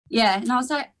Yeah, and I was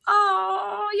like,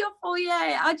 oh, your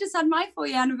 4-year. I just had my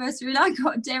 4-year anniversary and I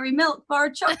got a dairy milk bar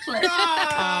of chocolate.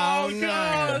 Oh,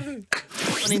 God.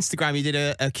 On Instagram, you did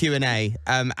a Q&A,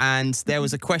 and there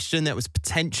was a question that was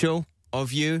potential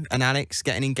of you and Alex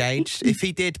getting engaged. If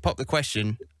he did pop the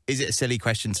question, is it a silly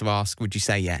question to ask? Would you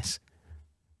say yes?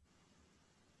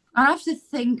 I have to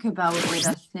think about it,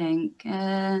 I think.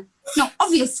 No,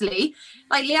 obviously,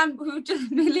 like Leanne,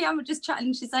 me and Leanne were just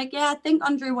chatting. She's like, yeah, I think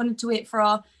Andre wanted to wait for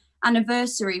our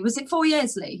anniversary. Was it 4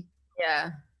 years, Lee?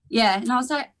 Yeah. Yeah, and I was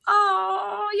like,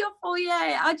 oh, your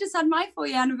 4-year. I just had my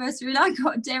 4-year anniversary and I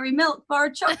got a dairy milk bar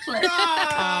of chocolate.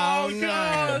 Oh,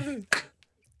 no.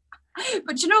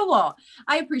 But you know what?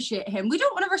 I appreciate him. We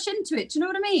don't want to rush into it. Do you know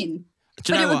what I mean?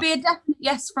 Do you but know it would what? be a definite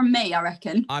yes from me, I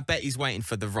reckon. I bet he's waiting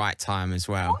for the right time as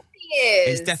well. He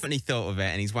is. He's definitely thought of it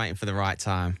and he's waiting for the right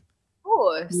time. Of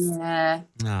course. Yeah,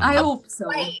 Oh. I hope so.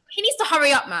 Wait, he needs to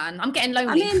hurry up, man. I'm getting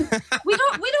lonely. I mean, we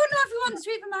don't know if he wants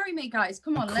to even marry me, guys.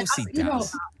 Come on, Of course he you know.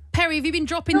 does. Perrie, have you been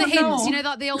dropping the Oh, hints? no. You know,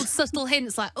 like the old subtle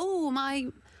hints, like, oh, my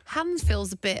hand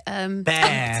feels a bit Bare.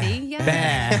 empty. Yeah.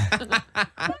 Bare. I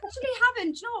actually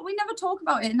haven't. Do you know what? We never talk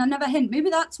about it and I never hint. Maybe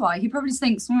that's why. He probably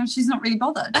thinks, well, she's not really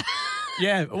bothered.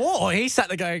 Yeah, or he sat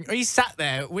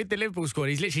there with the Liverpool squad.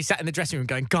 He's literally sat in the dressing room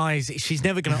going, guys, she's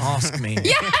never going to ask me.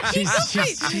 Yeah,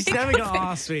 she's never going to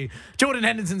ask me. Jordan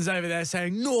Henderson's over there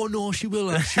saying, no, she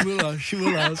will ask, she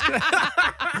will ask.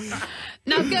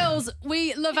 Now, girls,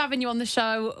 we love having you on the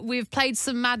show. We've played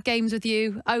some mad games with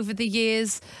you over the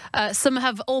years. Some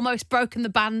have almost broken the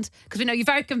band because we know you're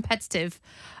very competitive.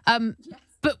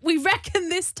 But we reckon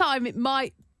this time it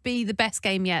might be the best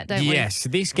game yet, don't we? Yes,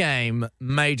 this game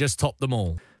may just top them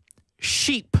all.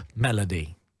 Sheep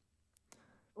melody.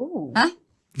 Ooh. Huh?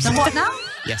 So what now?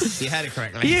 Yes, you heard it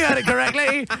correctly. You heard it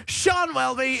correctly. Sean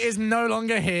Welby is no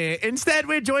longer here. Instead,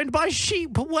 we're joined by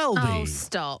Sheep Welby. Oh,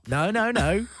 stop. No.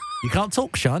 You can't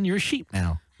talk, Sean. You're a sheep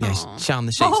now. Yes, Sean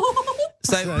the sheep.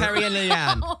 So, Perrie and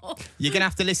Leanne, you're going to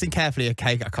have to listen carefully,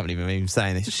 okay? I can't believe I'm even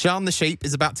saying this. Sean the sheep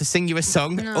is about to sing you a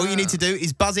song. No. All you need to do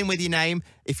is buzz in with your name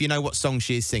if you know what song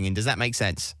she is singing. Does that make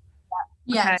sense?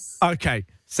 Yes. Okay,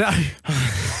 so How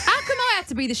come I have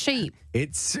to be the sheep?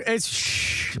 it's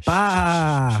shh,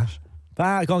 ba.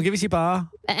 Ba. Go on, give us your bar.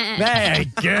 Very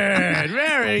good.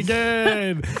 Very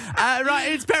good. Right,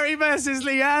 it's Perrie versus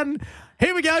Leanne.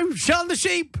 Here we go. Sean the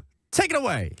sheep, take it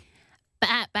away.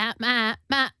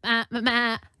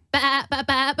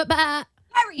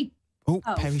 Perry. Oh,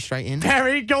 Oh. Perrie straight in.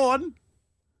 Perrie, go on.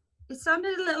 It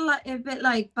sounded a bit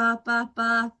like ba ba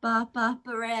ba ba ba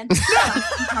ba.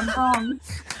 I'm wrong.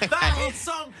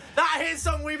 That hit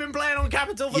song we've been playing on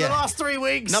Capital for Yeah. the last 3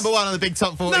 weeks. Number one on the Big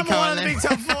Top 40 Number one on the currently. Big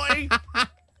Top 40. Like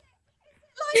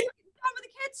some of the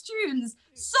kids' tunes.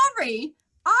 Sorry,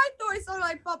 I thought it sounded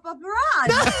like ba ba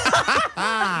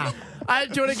ba.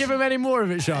 Do you want to give him any more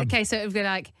of it, Sean? Okay, so it would be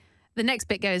like, the next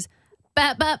bit goes,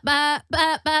 ba ba ba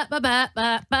ba ba ba ba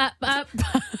ba ba ba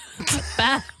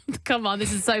ba. Come on,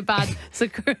 this is so bad. It's a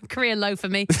career low for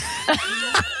me.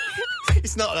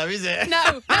 It's not though, is it?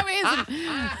 No, it isn't.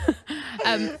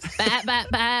 Ba ba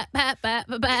ba ba ba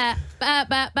ba ba ba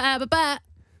ba ba ba ba.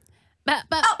 Ba,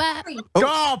 ba, ba. Perry.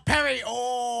 Oh, Perrie.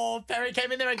 Oh, Perrie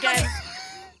came in there again.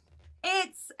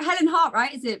 It's Helen Hart,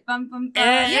 right? Is it? Bum, bum, bum.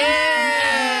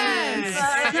 Yes!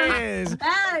 It is.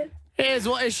 Yes. Here's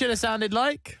what it should have sounded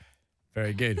like.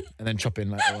 Very good. And then chop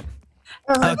in like that one.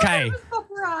 Okay.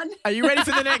 Are you ready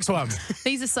for the next one?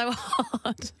 These are so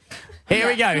hard. Here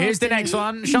we go. Here's the next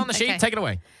one. Sean the sheep, Okay. take it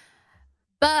away.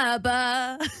 Ba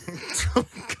ba. Oh,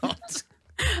 God.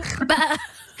 Ba.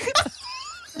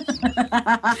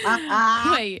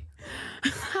 Wait.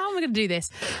 How am I going to do this?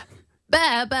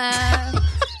 Ba ba.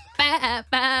 Ba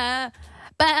ba.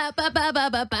 Ba ba ba ba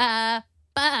ba ba.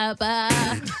 Ba ba.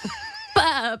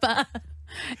 Ba ba.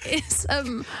 It's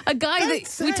a guy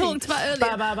that we talked about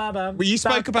earlier. Well, you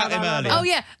spoke about him earlier. Oh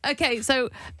yeah. Okay. So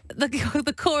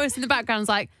the chorus in the background's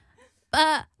like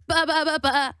ba ba ba ba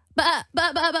ba ba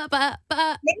ba ba ba ba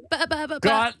ba ba ba ba. Go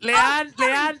on,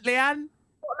 Leanne.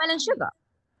 Watermelon sugar.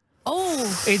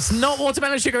 Oh, It's not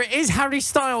Watermelon Sugar. It is Harry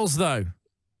Styles, though.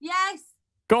 Yes.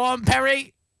 Go on,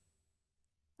 Perrie.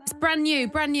 it's brand new.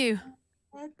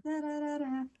 Oh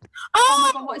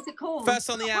my God, what is it called?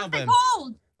 First on the What's album. it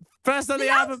called? First on the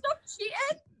Leanne, album. Stop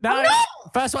cheating. No.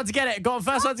 First one to get it. Go on,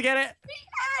 first one to get it.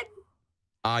 Cheating.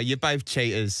 Ah, you're both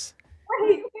cheaters.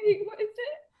 Wait, what is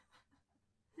it?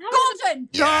 Golden.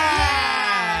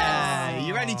 Yeah!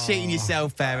 You're only cheating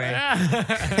yourself, Perrie.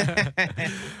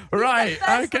 Right, First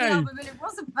on the okay. album, and it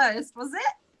wasn't first, was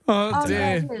it? Oh,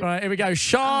 dear. no. Right, here we go.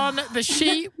 Sean the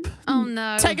sheep. Oh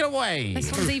no. Take it away.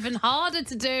 This one's even harder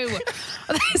to do.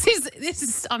 This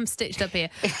is I'm stitched up here.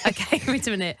 Okay, wait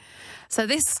a minute. So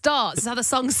this starts, this is how the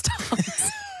song starts.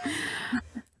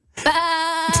 Ba,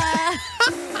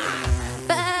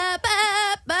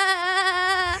 ba,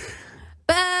 ba,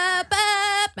 ba, ba, ba,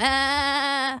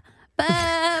 ba,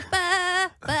 ba,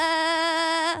 ba,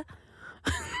 ba.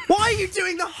 Why are you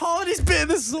doing the hardest bit of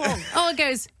the song? Oh, it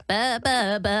goes ba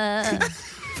ba ba.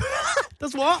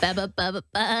 That's what? Ba ba ba ba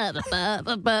ba ba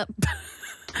ba ba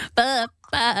ba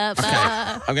ba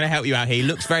ba. I'm going to help you out here. He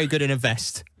looks very good in a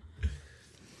vest.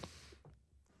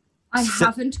 I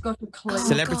haven't got a clue.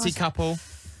 Celebrity couple.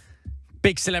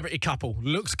 Big celebrity couple.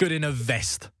 Looks good in a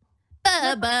vest.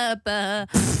 Ba ba ba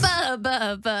ba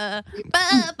ba ba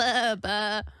ba ba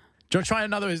ba. Do you want to try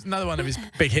another one of his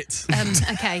big hits?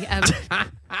 Okay.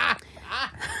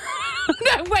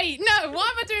 No, wait, no. Why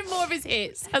am I doing more of his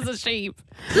hits as a sheep?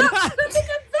 Look, look in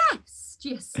a vest,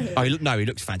 you see. Oh, no, he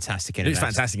looks fantastic in a Looks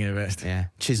vest. fantastic in a vest. Yeah, Who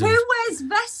chiseled. wears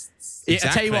vests? Yeah,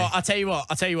 Exactly. I'll tell you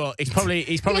what. He's probably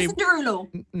Jason Derulo.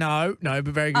 no, but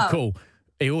very good call.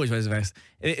 He always wears a vest.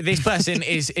 This person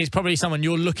is probably someone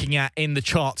you're looking at in the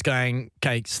charts going,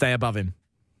 okay, stay above him.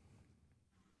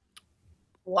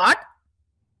 What?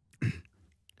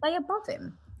 Stay above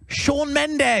him. Shawn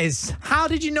Mendes. How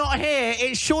did you not hear?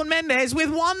 It's Shawn Mendes with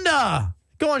Wonder.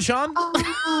 Go on, Sean.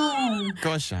 Oh.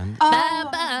 Gosh, Sean. Ba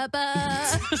ba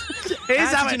ba.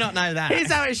 How did you not know that? Here's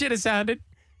how it should have sounded.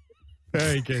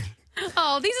 Very good.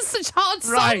 Oh, these are such hard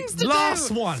Right, songs to last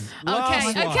do. one.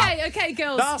 Okay,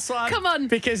 girls. Last one. Come on.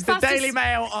 Because the Fastest- Daily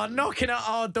Mail are knocking at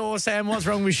our door saying, what's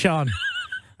wrong with Sean?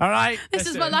 All right. This let's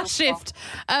is do my it. last shift.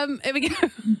 Here we go.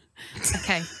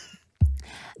 Okay.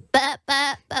 Ba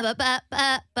ba ba ba ba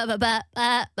ba ba ba ba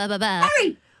ba ba ba ba.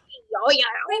 Perrie, Oh, yeah.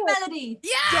 Green Melody.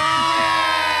 Yeah!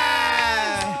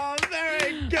 Oh,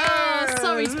 very good. Oh,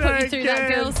 sorry to put you through that,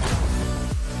 girls.